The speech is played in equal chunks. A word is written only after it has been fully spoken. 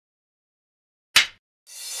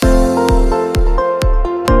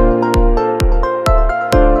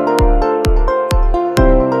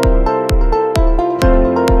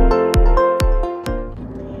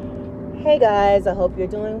guys, I hope you're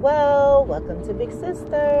doing well. Welcome to Big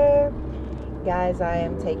Sister. Guys, I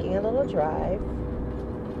am taking a little drive.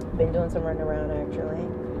 Been doing some running around actually.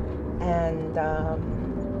 And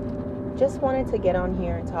just wanted to get on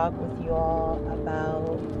here and talk with you all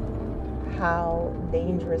about how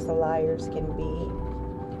dangerous the liars can be.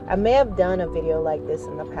 I may have done a video like this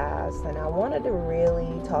in the past, and I wanted to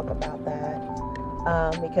really talk about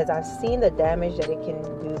that because I've seen the damage that it can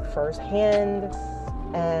do firsthand,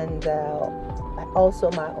 and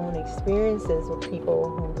also my own experiences with people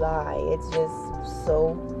who lie. It's just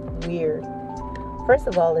so weird. First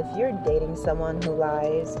of all, if you're dating someone who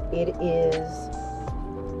lies,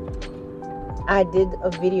 I did a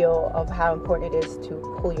video of how important it is to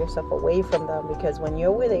pull yourself away from them, because when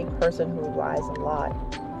you're with a person who lies a lot,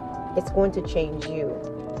 it's going to change you.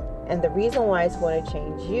 And the reason why it's going to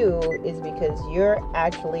change you is because you're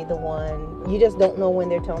actually the one, you just don't know when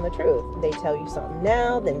they're telling the truth. They tell you something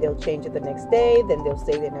now, then they'll change it the next day, then they'll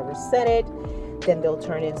say they never said it, then they'll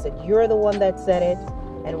turn in and say you're the one that said it.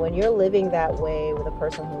 And when you're living that way with a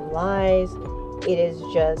person who lies, it is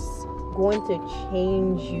just going to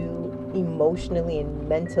change you emotionally and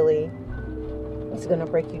mentally. It's going to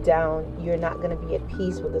break you down. You're not going to be at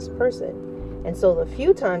peace with this person. And so the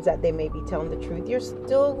few times that they may be telling the truth, you're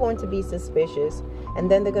still going to be suspicious.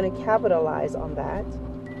 And then they're going to capitalize on that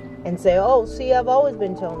and say, oh, see, I've always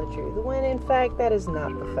been telling the truth. When in fact, that is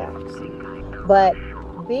not the facts. But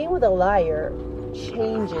being with a liar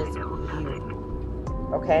changes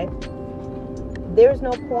you. Okay? There's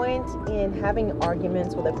no point in having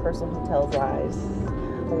arguments with a person who tells lies,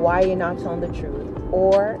 why you're not telling the truth,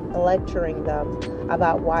 or lecturing them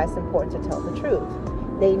about why it's important to tell the truth.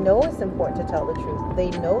 They know it's important to tell the truth.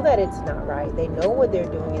 They know that it's not right. They know what they're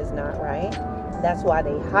doing is not right. That's why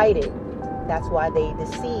they hide it. That's why they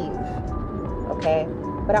deceive. Okay?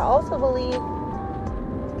 But I also believe,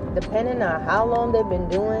 depending on how long they've been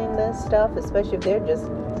doing this stuff, especially if they're just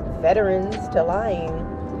veterans to lying,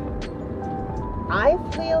 I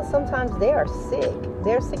feel sometimes they are sick.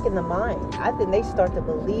 They're sick in the mind. I think they start to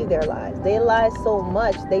believe their lies. They lie so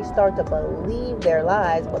much, they start to believe their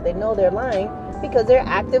lies, but they know they're lying because they're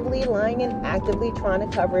actively lying and actively trying to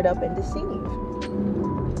cover it up and deceive.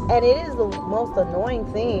 And it is the most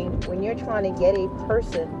annoying thing when you're trying to get a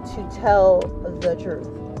person to tell the truth.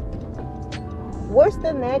 Worse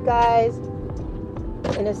than that, guys,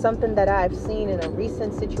 and it's something that I've seen in a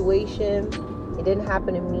recent situation. It didn't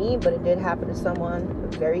happen to me, but it did happen to someone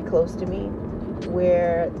very close to me,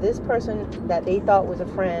 where this person that they thought was a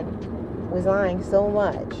friend was lying so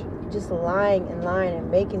much, just lying and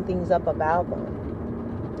making things up about them.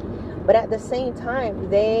 But at the same time,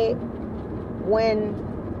 when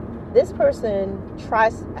this person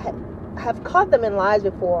have caught them in lies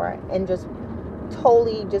before and just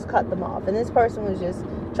totally just cut them off. And this person was just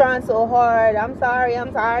trying so hard, I'm sorry,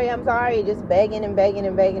 just begging,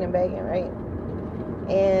 right?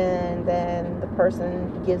 And then the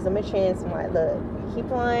person gives them a chance. I'm like, look, keep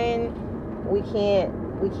lying. We can't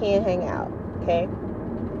hang out, okay?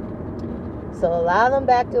 So allow them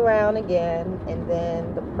back around again, and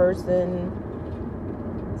then the person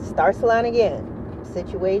starts lying again.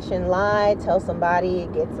 Situation, lie, tell somebody,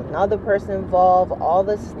 it gets another person involved, all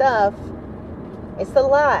this stuff. It's a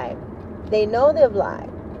lie. They know they've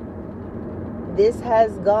lied. This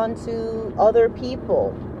has gone to other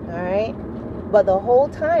people, all right? But the whole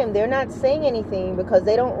time, they're not saying anything because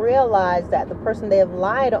they don't realize that the person they have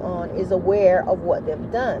lied on is aware of what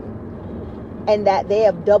they've done, and that they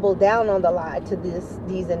have doubled down on the lie to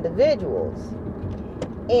these individuals.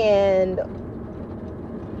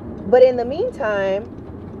 But in the meantime,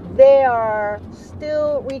 they are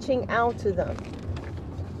still reaching out to them.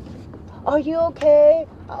 Are you okay?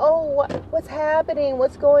 Oh, what's happening?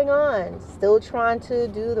 What's going on? Still trying to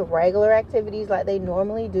do the regular activities like they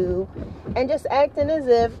normally do, and just acting as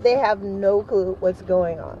if they have no clue what's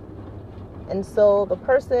going on. And so the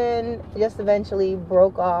person just eventually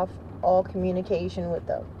broke off all communication with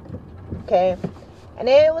them. Okay? And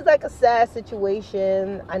it was like a sad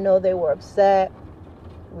situation. I know they were upset.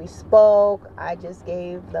 We spoke. I just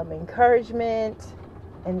gave them encouragement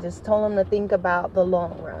and just told them to think about the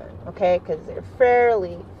long run, okay? Because they're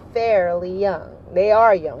fairly young. They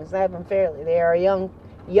are young. It's not even fairly. They are a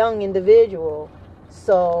young individual.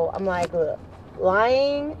 So I'm like, look,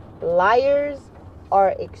 liars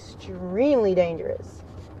are extremely dangerous,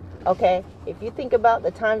 okay? If you think about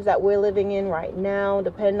the times that we're living in right now,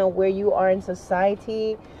 depending on where you are in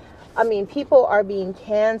society, I mean, people are being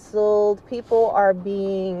canceled. People are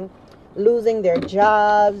losing their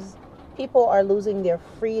jobs. People are losing their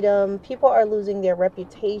freedom. People are losing their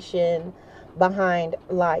reputation behind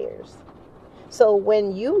liars. So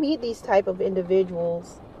when you meet these type of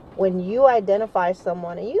individuals, when you identify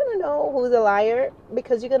someone, and you're going to know who's a liar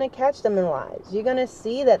because you're going to catch them in lies. You're going to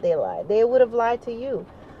see that they lied. They would have lied to you.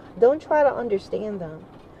 Don't try to understand them.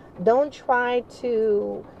 Don't try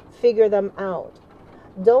to figure them out.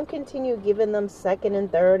 Don't continue giving them second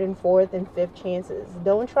and third and fourth and fifth chances.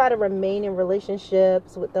 Don't try to remain in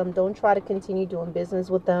relationships with them. Don't try to continue doing business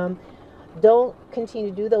with them. Don't continue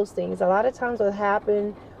to do those things. A lot of times what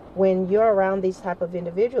happens when you're around these type of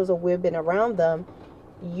individuals, or we've been around them,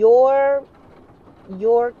 your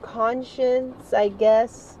conscience, I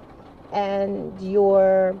guess, and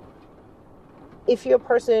if you're a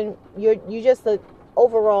person, you just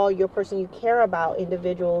overall, you're a person, you care about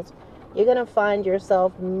individuals, you're going to find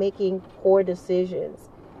yourself making poor decisions.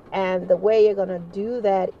 And the way you're going to do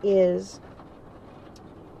that is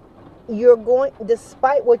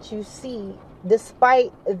despite what you see,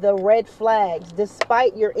 despite the red flags,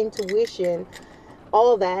 despite your intuition,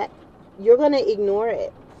 all that, you're going to ignore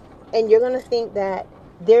it. And you're going to think that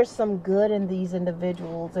there's some good in these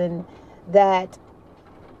individuals and that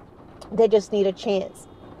they just need a chance.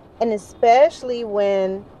 And especially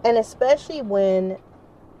when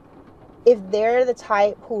if they're the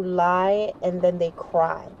type who lie and then they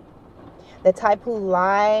cry. The type who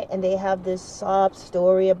lie and they have this sob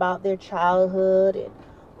story about their childhood and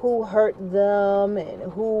who hurt them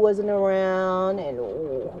and who wasn't around and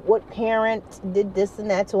what parent did this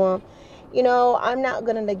and that to them. You know, I'm not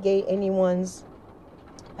going to negate anyone's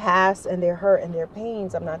past and their hurt and their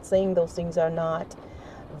pains. I'm not saying those things are not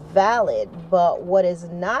valid. But what is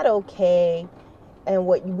not okay and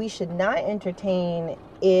what we should not entertain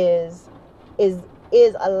is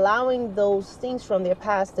allowing those things from their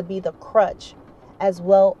past to be the crutch as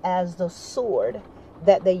well as the sword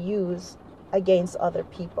that they use against other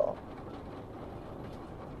people.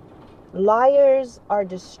 Liars are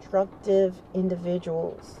destructive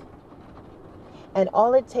individuals. And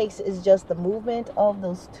all it takes is just the movement of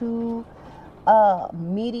those two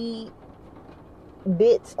meaty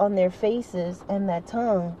bits on their faces and that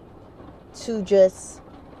tongue to just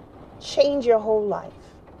change your whole life.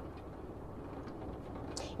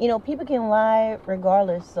 You know, people can lie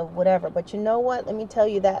regardless of whatever. But you know what? Let me tell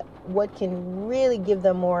you that what can really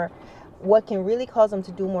cause them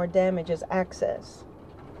to do more damage is access.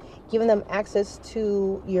 Giving them access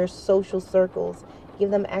to your social circles. Give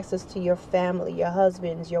them access to your family, your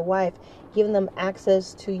husbands, your wife. Giving them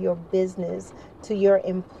access to your business, to your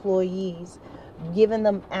employees. Giving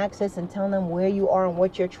them access and telling them where you are and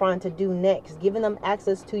what you're trying to do next. Giving them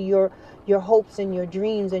access to your hopes and your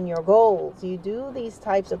dreams and your goals. You do these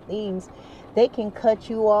types of things, they can cut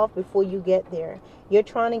you off before you get there. You're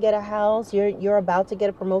trying to get a house, you're about to get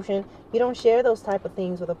a promotion. You don't share those type of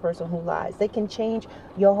things with a person who lies. They can change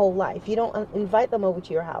your whole life. You don't invite them over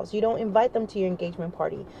to your house. You don't invite them to your engagement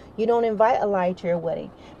party. You don't invite a lie to your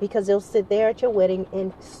wedding because they'll sit there at your wedding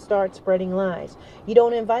and start spreading lies. You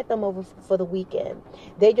don't invite them over for the weekend.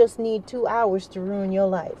 They just need 2 hours to ruin your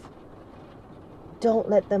life. Don't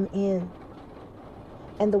let them in.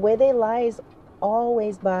 And the way they lie is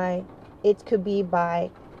always it could be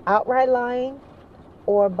by outright lying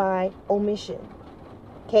or by omission.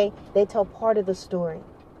 Okay? They tell part of the story.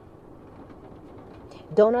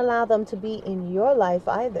 Don't allow them to be in your life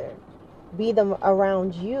either. Be them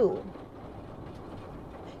around you.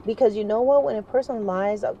 Because you know what? When a person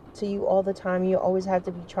lies to you all the time, you always have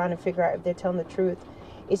to be trying to figure out if they're telling the truth.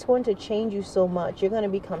 It's going to change you so much. You're going to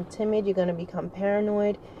become timid. You're going to become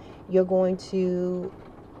paranoid. It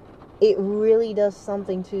really does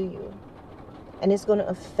something to you. And it's going to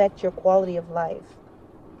affect your quality of life.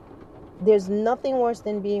 There's nothing worse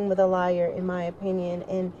than being with a liar, in my opinion.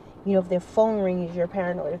 And, you know, if their phone rings, you're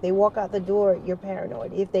paranoid. If they walk out the door, you're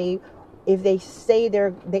paranoid. If they say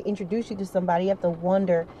they introduce you to somebody, you have to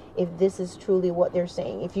wonder if this is truly what they're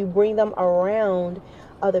saying. If you bring them around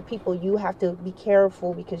other people, you have to be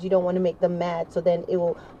careful because you don't want to make them mad. So then it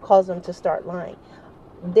will cause them to start lying.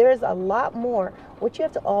 There's a lot more. What you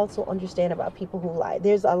have to also understand about people who lie,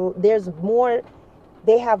 there's more.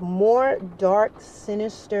 They have more dark,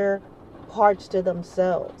 sinister parts to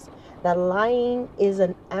themselves. That lying is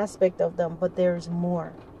an aspect of them, but there's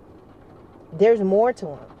more. There's more to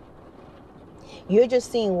them. You're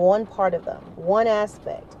just seeing one part of them, one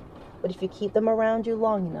aspect. But if you keep them around you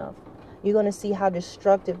long enough, you're going to see how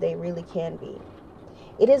destructive they really can be.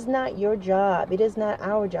 It is not your job. It is not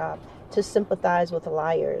our job to sympathize with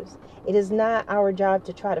liars. It is not our job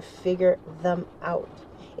to try to figure them out.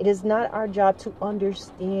 It is not our job to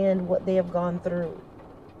understand what they have gone through.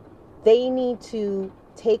 They need to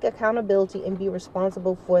take accountability and be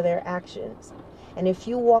responsible for their actions. And if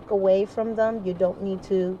you walk away from them, you don't need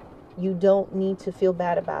to You don't need to feel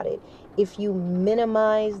bad about it. If you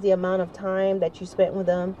minimize the amount of time that you spent with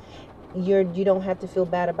them, you don't have to feel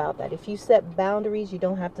bad about that. If you set boundaries, you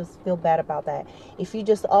don't have to feel bad about that. If you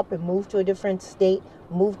just up and move to a different state,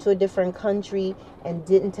 move to a different country, and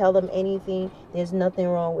didn't tell them anything, there's nothing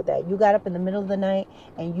wrong with that. You got up in the middle of the night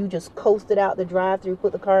and you just coasted out the drive-through,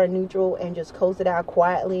 put the car in neutral, and just coasted out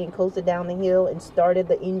quietly and coasted down the hill and started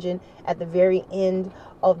the engine at the very end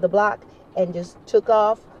of the block and just took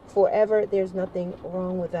off forever. There's nothing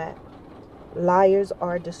wrong with that. Liars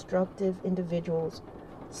are destructive individuals.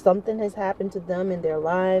 Something has happened to them in their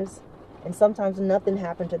lives, and sometimes nothing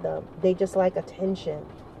happened to them. They just like attention,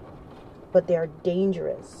 but they're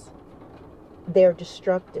dangerous. They're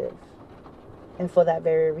destructive. And for that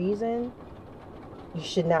very reason, you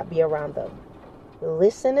should not be around them.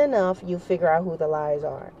 Listen enough, you figure out who the liars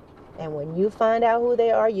are. And when you find out who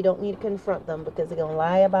they are, you don't need to confront them, because they're going to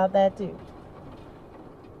lie about that too.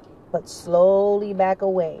 But slowly back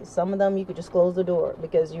away. Some of them you could just close the door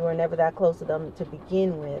because you were never that close to them to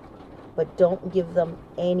begin with. But don't give them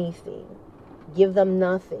anything. Give them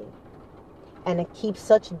nothing. And keep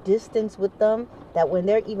such distance with them that when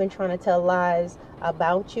they're even trying to tell lies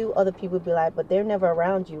about you, other people be like, but they're never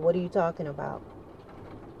around you. What are you talking about?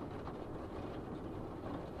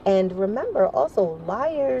 And remember also,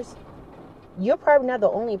 liars, you're probably not the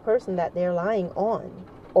only person that they're lying on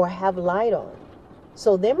or have lied on.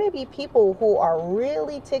 So there may be people who are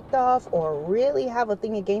really ticked off or really have a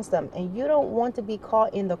thing against them, and you don't want to be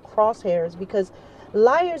caught in the crosshairs, because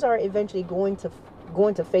liars are eventually going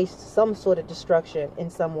to face some sort of destruction in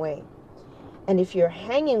some way. And if you're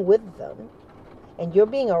hanging with them and you're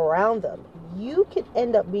being around them, you could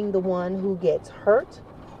end up being the one who gets hurt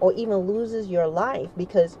or even loses your life,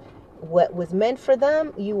 because what was meant for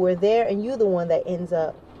them, you were there, and you're the one that ends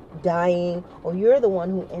up dying, or you're the one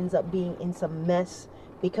who ends up being in some mess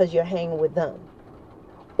because you're hanging with them.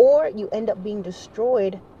 Or you end up being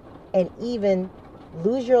destroyed and even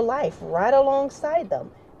lose your life right alongside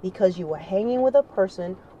them because you were hanging with a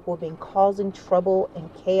person who have been causing trouble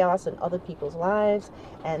and chaos in other people's lives,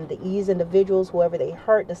 and these individuals, whoever they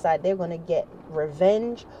hurt, decide they're going to get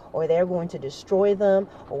revenge, or they're going to destroy them,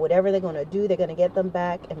 or whatever they're going to do, they're going to get them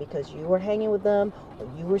back. And because you were hanging with them, or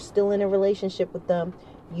you were still in a relationship with them,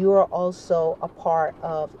 you are also a part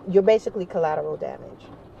of, you're basically collateral damage.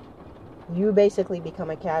 You basically become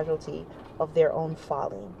a casualty of their own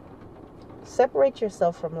folly. Separate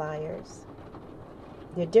yourself from liars.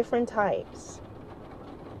 They're different types,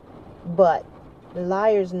 but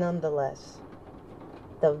liars nonetheless.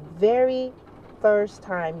 The very first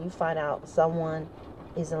time you find out someone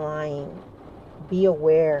is lying, be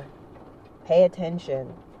aware, pay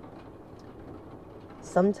attention.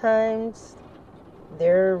 Sometimes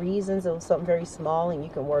there are reasons of something very small and you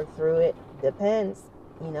can work through it. Depends,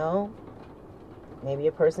 you know. Maybe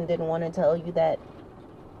a person didn't want to tell you that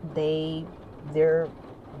their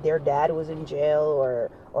dad was in jail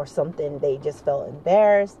or something. They just felt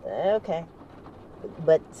embarrassed. Okay.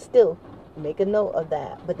 But still, make a note of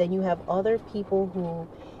that. But then you have other people who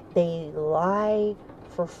they lie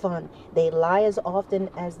for fun. They lie as often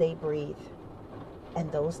as they breathe.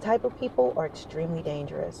 And those type of people are extremely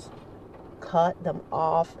dangerous. Cut them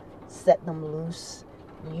off, set them loose.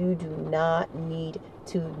 You do not need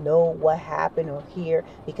to know what happened or hear,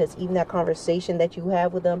 because even that conversation that you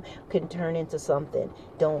have with them can turn into something.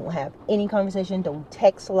 Don't have any conversation. Don't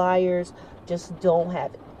text liars. Just don't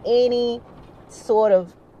have any sort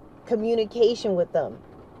of communication with them.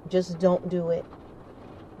 Just don't do it,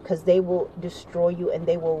 because they will destroy you and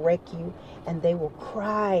they will wreck you, and they will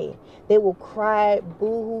cry. They will cry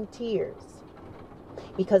boo-hoo tears.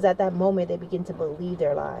 Because at that moment, they begin to believe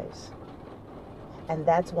their lies. And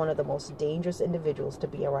that's one of the most dangerous individuals to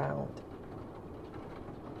be around.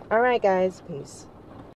 All right, guys. Peace.